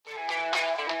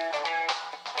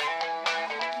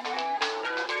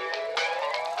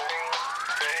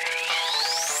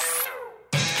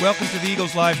Welcome to the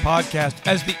Eagles Live podcast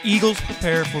as the Eagles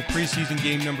prepare for preseason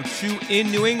game number 2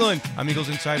 in New England. I'm Eagles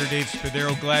insider Dave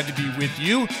Spadaro, glad to be with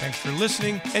you. Thanks for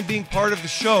listening and being part of the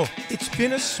show. It's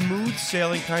been a smooth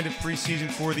sailing kind of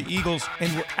preseason for the Eagles,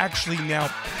 and we're actually now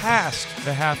past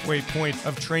the halfway point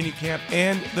of training camp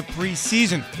and the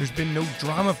preseason. There's been no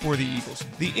drama for the Eagles.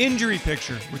 The injury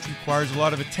picture, which requires a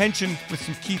lot of attention with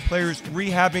some key players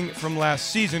rehabbing from last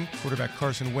season, quarterback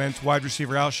Carson Wentz, wide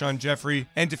receiver Alshon Jeffrey,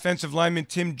 and defensive lineman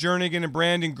Tim Jernigan and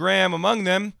Brandon Graham among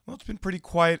them, well, it's been pretty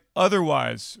quiet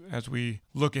otherwise as we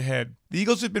look ahead. The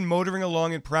Eagles have been motoring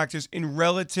along in practice in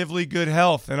relatively good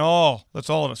health, and let's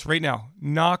all of us right now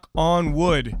knock on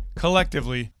wood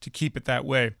collectively to keep it that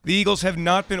way. The Eagles have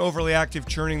not been overly active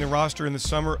churning the roster in the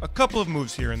summer, a couple of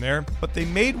moves here and there, but they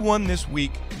made one this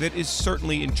week that is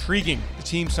certainly intriguing. The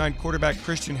team signed quarterback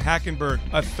Christian Hackenberg,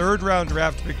 a third-round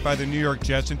draft pick by the New York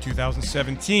Jets in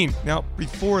 2017. Now,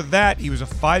 before that, he was a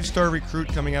 5-star recruit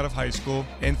coming out of high school,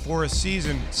 and for a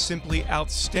season, simply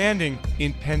outstanding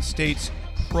in Penn State's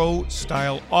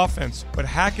pro-style offense. But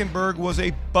Hackenberg was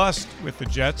a bust with the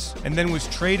Jets and then was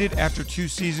traded after 2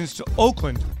 seasons to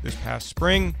Oakland this past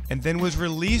spring and then was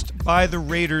released by the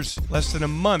Raiders less than a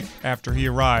month after he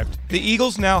arrived. The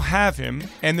Eagles now have him,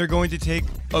 and they're going to take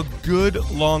a good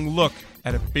long look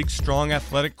at a big, strong,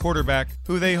 athletic quarterback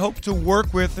who they hope to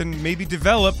work with and maybe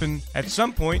develop, and at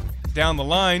some point down the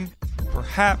line,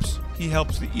 perhaps he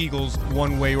helps the Eagles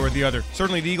one way or the other.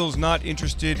 Certainly the Eagles not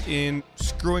interested in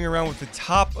screwing around with the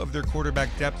top of their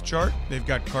quarterback depth chart. They've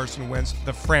got Carson Wentz,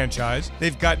 the franchise.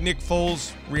 They've got Nick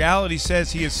Foles. Reality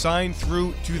says he is signed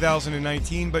through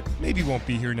 2019, but maybe won't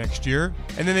be here next year.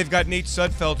 And then they've got Nate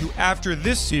Sudfeld, who after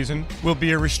this season will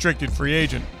be a restricted free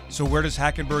agent. So where does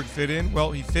Hackenberg fit in?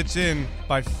 Well, he fits in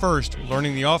by first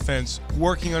learning the offense,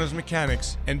 working on his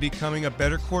mechanics, and becoming a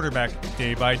better quarterback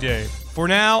day by day. For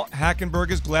now,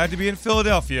 Hackenberg is glad to be in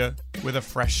Philadelphia with a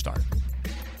fresh start.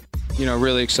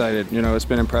 Really excited. It's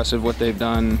been impressive what they've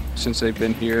done since they've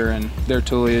been here, and their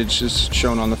tutelage is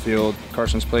shown on the field.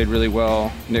 Carson's played really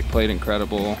well. Nick played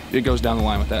incredible. It goes down the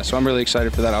line with that. So I'm really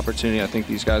excited for that opportunity. I think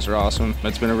these guys are awesome.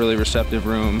 It's been a really receptive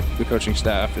room. The coaching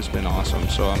staff has been awesome,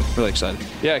 so I'm really excited.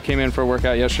 Yeah, I came in for a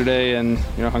workout yesterday and,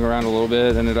 hung around a little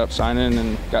bit, ended up signing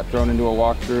and got thrown into a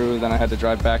walkthrough. Then I had to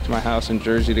drive back to my house in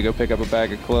Jersey to go pick up a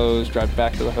bag of clothes, drive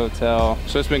back to the hotel.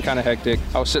 So it's been kind of hectic.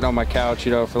 I was sitting on my couch,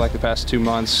 for like the past 2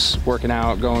 months, working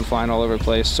out, going, flying all over the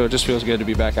place. So it just feels good to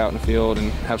be back out in the field and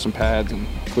have some pads and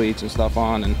cleats and stuff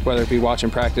on. And whether it be watching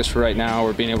practice for right now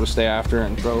or being able to stay after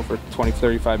and throw for 20,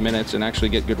 35 minutes and actually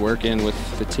get good work in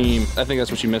with the team, I think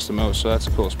that's what you miss the most. So that's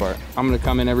the coolest part. I'm going to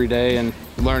come in every day and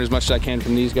learn as much as I can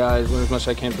from these guys, learn as much as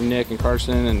I can from Nick and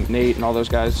Carson and Nate and all those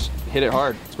guys. Hit it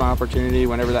hard. It's my opportunity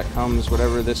whenever that comes,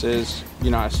 whatever this is.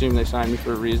 I assume they signed me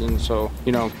for a reason. So,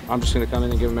 I'm just going to come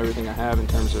in and give them everything I have in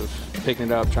terms of picking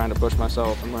it up, trying to push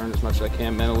myself and learn as much as I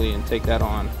can mentally and take that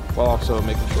on while also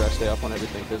making sure I stay up on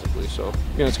everything physically. So,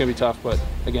 it's going to be tough, but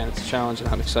again, it's a challenge and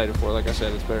I'm excited for it. Like I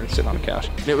said, it's better than sitting on the couch.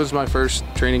 It was my first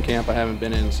training camp I haven't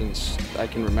been in since I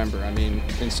can remember.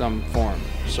 In some form.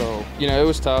 So, it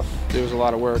was tough. It was a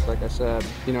lot of work, like I said,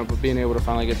 but being able to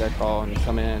finally get that call and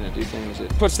come in and do things, it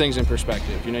puts things in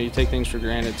perspective. You take things for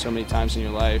granted so many times in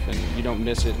your life and you don't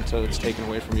miss it until it's taken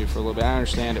away from you for a little bit. I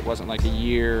understand it wasn't like a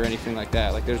year or anything like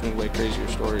that. Like, there's been way crazier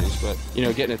stories, but,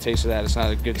 getting a taste of that, it's not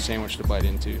a good sandwich to bite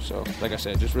into. So, like I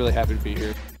said, just really happy to be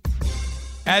here.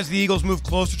 As the Eagles move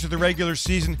closer to the regular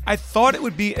season, I thought it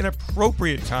would be an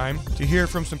appropriate time to hear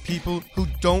from some people who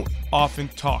don't often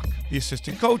talk, the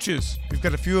assistant coaches. We've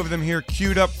got a few of them here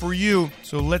queued up for you,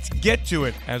 so let's get to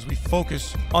it as we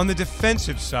focus on the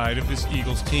defensive side of this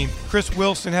Eagles team. Chris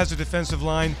Wilson has a defensive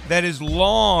line that is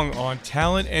long on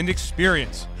talent and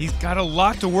experience. He's got a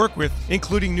lot to work with,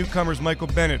 including newcomers Michael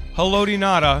Bennett, Haloti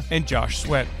Ngata, and Josh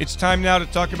Sweat. It's time now to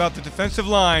talk about the defensive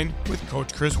line with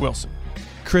Coach Chris Wilson.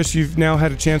 Chris, you've now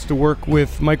had a chance to work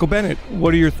with Michael Bennett.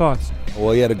 What are your thoughts?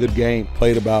 Well, he had a good game,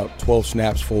 played about 12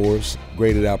 snaps for us,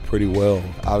 graded out pretty well.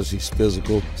 Obviously, he's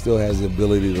physical, still has the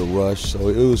ability to rush, so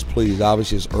it was pleased.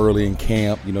 Obviously, it's early in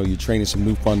camp. You're training some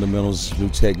new fundamentals, new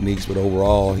techniques, but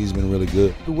overall, he's been really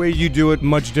good. The way you do it,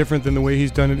 much different than the way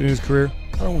he's done it in his career?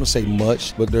 I don't want to say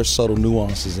much, but there's subtle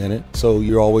nuances in it. So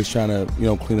you're always trying to,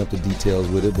 clean up the details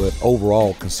with it. But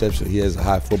overall, conceptually, he has a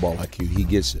high football IQ. He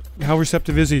gets it. How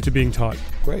receptive is he to being taught?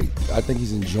 Great. I think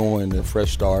he's enjoying the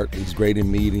fresh start. He's great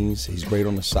in meetings. He's great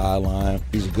on the sideline.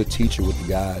 He's a good teacher with the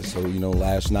guys. So,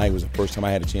 last night was the first time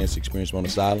I had a chance to experience him on the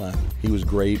sideline. He was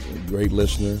great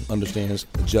listener, understands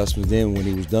adjustments. Then when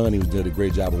he was done, did a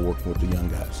great job of working with the young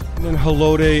guys. And then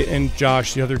Haloti and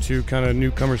Josh, the other two kind of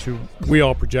newcomers who we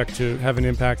all project to have an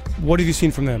impact. What have you seen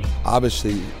from them?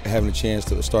 Obviously, having a chance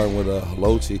to start with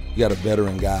Haloti, you got a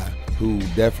veteran guy who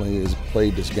definitely has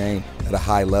played this game at a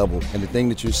high level. And the thing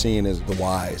that you're seeing is the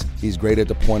wise. He's great at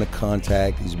the point of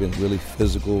contact. He's been really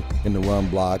physical in the run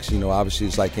blocks. Obviously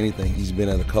it's like anything. He's been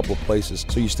at a couple of places.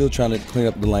 So you're still trying to clean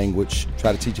up the language,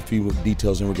 try to teach a few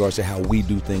details in regards to how we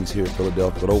do things here in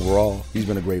Philadelphia. But overall, he's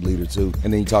been a great leader too.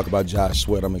 And then you talk about Josh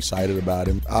Sweat. I'm excited about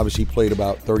him. Obviously he played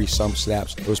about 30-some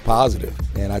snaps. It was positive.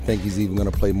 And I think he's even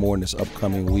going to play more in this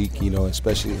upcoming week,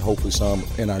 especially hopefully some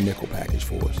in our nickel package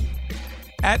for us.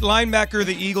 At linebacker,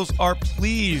 the Eagles are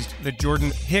pleased that Jordan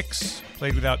Hicks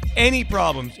played without any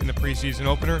problems in the preseason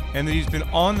opener and that he's been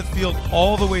on the field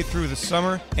all the way through the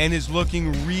summer and is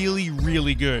looking really,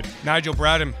 really good. Nigel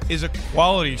Bradham is a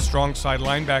quality strong side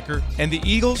linebacker, and the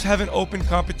Eagles have an open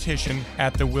competition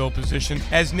at the will position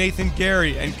as Nathan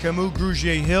Gary and Camus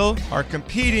Grugier-Hill are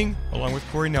competing along with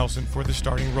Corey Nelson for the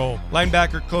starting role.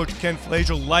 Linebacker coach Ken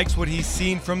Flagel likes what he's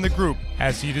seen from the group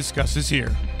as he discusses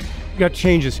here. You got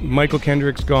changes. Michael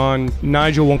Kendrick's gone.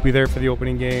 Nigel won't be there for the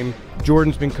opening game.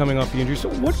 Jordan's been coming off the injury. So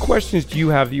what questions do you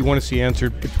have that you want to see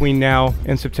answered between now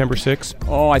and September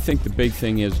 6th? I think the big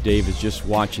thing is, Dave, is just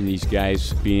watching these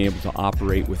guys being able to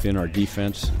operate within our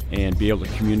defense and be able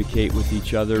to communicate with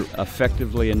each other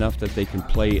effectively enough that they can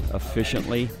play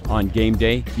efficiently on game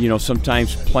day.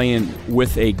 Sometimes playing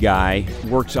with a guy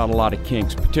works out a lot of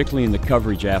kinks, particularly in the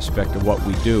coverage aspect of what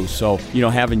we do. So,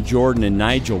 having Jordan and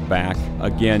Nigel back,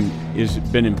 again, has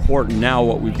been important. Now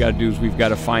what we've got to do is we've got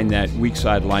to find that weak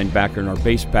side linebacker in our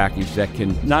base package that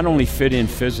can not only fit in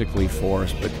physically for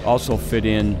us, but also fit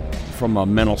in from a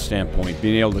mental standpoint,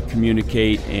 being able to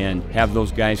communicate and have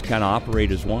those guys kind of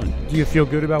operate as one. Do you feel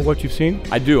good about what you've seen?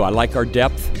 I do. I like our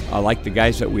depth. I like the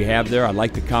guys that we have there. I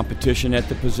like the competition at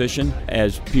the position.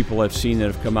 As people have seen that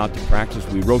have come out to practice,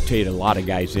 we rotate a lot of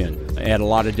guys in at a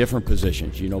lot of different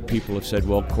positions. People have said,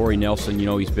 well, Corey Nelson,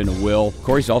 he's been a will.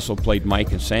 Corey's also played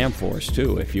Mike and Sam for us,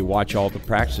 too, if you watch all the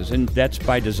practices. And that's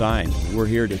by design. We're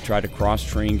here to try to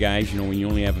cross-train guys, when you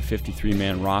only have a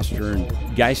 53-man roster.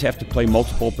 And guys have to play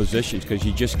multiple positions because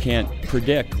you just can't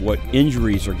predict what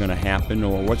injuries are going to happen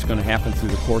or what's going to happen through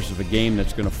the course of a game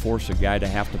that's going to force a guy to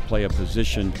have to play a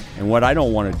position. And what I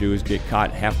don't want to do is get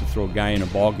caught, have to throw a guy in a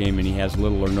ball game and he has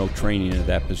little or no training at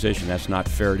that position. That's not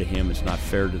fair to him. It's not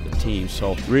fair to the team.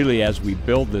 So really, as we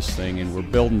build this thing and we're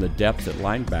building the depth at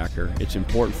linebacker, it's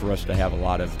important for us to have a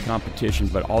lot of competition,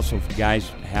 but also for guys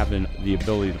having the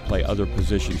ability to play other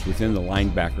positions within the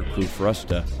linebacker crew for us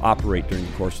to operate during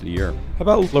the course of the year. How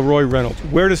about Leroy Reynolds?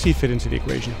 Where does he fit into the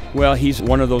equation? Well, he's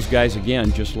one of those guys,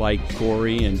 again, just like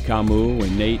Corey and Camus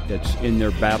and Nate, that's in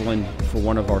there battling for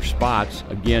one of our spots.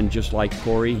 Again, just like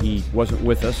Corey, he wasn't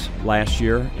with us last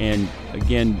year, and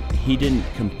again, he didn't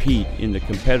compete in the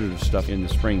competitive stuff in the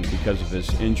spring because of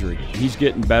his injury. He's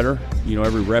getting better.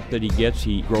 Every rep that he gets,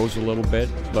 he grows a little bit,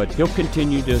 but he'll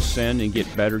continue to ascend and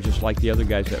get better just like the other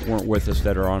guys that weren't with us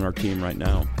that are on our team right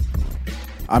now.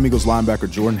 I'm Eagles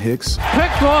linebacker Jordan Hicks.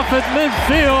 Picked off at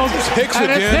midfield. It's Hicks and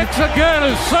again. It's Hicks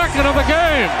again, his second of the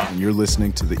game. And you're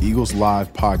listening to the Eagles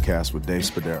Live podcast with Dave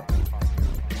Spadaro.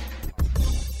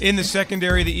 In the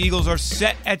secondary, the Eagles are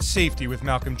set at safety with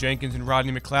Malcolm Jenkins and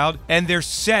Rodney McLeod, and they're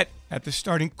set at the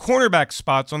starting cornerback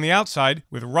spots on the outside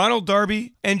with Ronald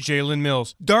Darby and Jalen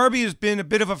Mills. Darby has been a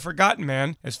bit of a forgotten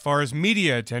man as far as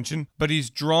media attention, but he's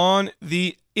drawn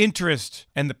the interest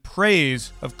and the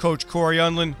praise of Coach Corey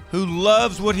Undlin, who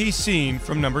loves what he's seen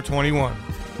from number 21.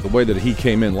 The way that he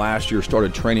came in last year,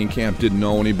 started training camp, didn't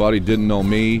know anybody, didn't know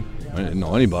me. I didn't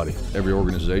know anybody. Every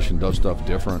organization does stuff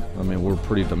different. We're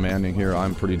pretty demanding here.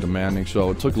 I'm pretty demanding.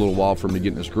 So it took a little while for me to get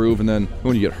in this groove. And then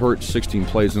when you get hurt 16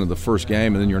 plays into the first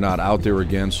game and then you're not out there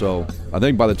again. So I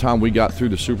think by the time we got through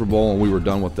the Super Bowl and we were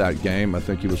done with that game, I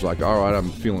think he was like, all right, I'm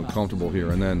feeling comfortable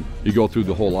here. And then you go through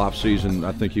the whole offseason,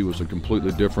 I think he was a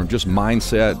completely different, just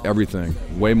mindset, everything.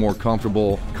 Way more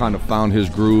comfortable, kind of found his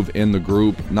groove in the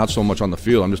group. Not so much on the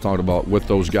field. I'm just talking about with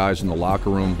those guys in the locker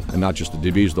room and not just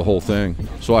the DBs, the whole thing.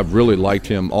 So I've really liked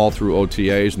him all through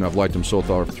OTAs, and I've liked him so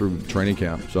far through training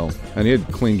camp. And he had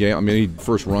a clean game. He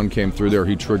first run came through there,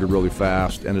 he triggered really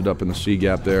fast, ended up in the C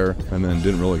gap there, and then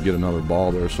didn't really get another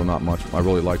ball there, so not much. I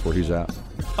really like where he's at.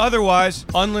 Otherwise,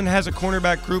 Undlin has a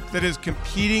cornerback group that is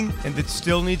competing and that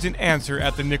still needs an answer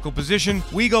at the nickel position.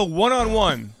 We go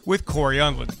one-on-one with Corey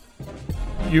Undlin.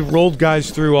 You've rolled guys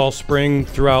through all spring,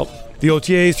 throughout the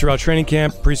OTAs, throughout training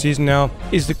camp, preseason now.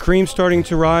 Is the cream starting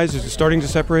to rise? Is it starting to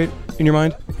separate in your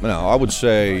mind? No, I would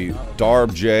say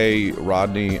Darb, Jay,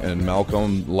 Rodney, and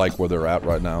Malcolm like where they're at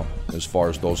right now. as far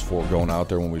as those 4 going out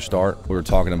there when we start. We were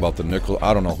talking about the nickel.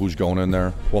 I don't know who's going in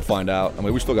there. We'll find out. I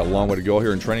mean, we still got a long way to go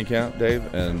here in training camp,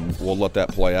 Dave, and we'll let that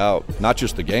play out. Not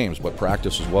just the games, but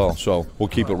practice as well. So we'll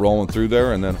keep it rolling through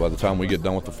there, and then by the time we get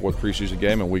done with the 4th preseason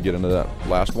game and we get into that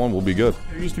last one, we'll be good.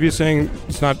 There used to be a saying,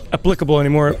 it's not applicable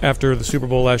anymore after the Super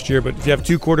Bowl last year, but if you have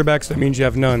 2 quarterbacks, that means you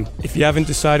have none. If you haven't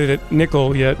decided at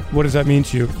nickel yet, what does that mean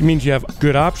to you? It means you have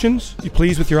good options? You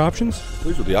pleased with your options?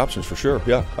 Pleased with the options for sure,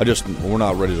 yeah. We're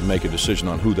not ready to make a decision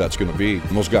on who that's going to be.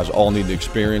 And those guys all need the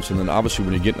experience, and then obviously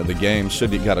when you get into the game,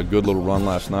 Sidney got a good little run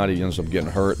last night. He ends up getting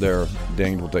hurt there,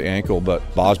 dinged with the ankle, but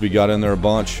Bosby got in there a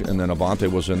bunch, and then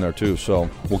Avante was in there too. So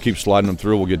we'll keep sliding them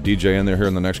through. We'll get DJ in there here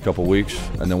in the next couple weeks,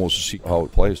 and then we'll see how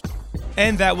it plays.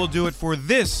 And that will do it for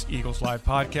this Eagles Live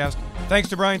podcast. Thanks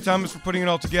to Brian Thomas for putting it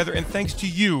all together, and thanks to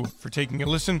you for taking a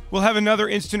listen. We'll have another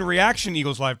instant reaction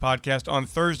Eagles Live podcast on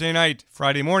Thursday night,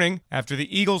 Friday morning, after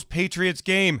the Eagles-Patriots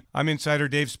game. I'm Insider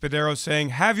Dave Spadaro saying,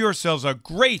 have yourselves a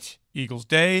great Eagles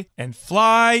day, and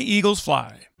fly, Eagles,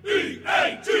 fly.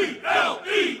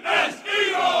 E-A-G-L-E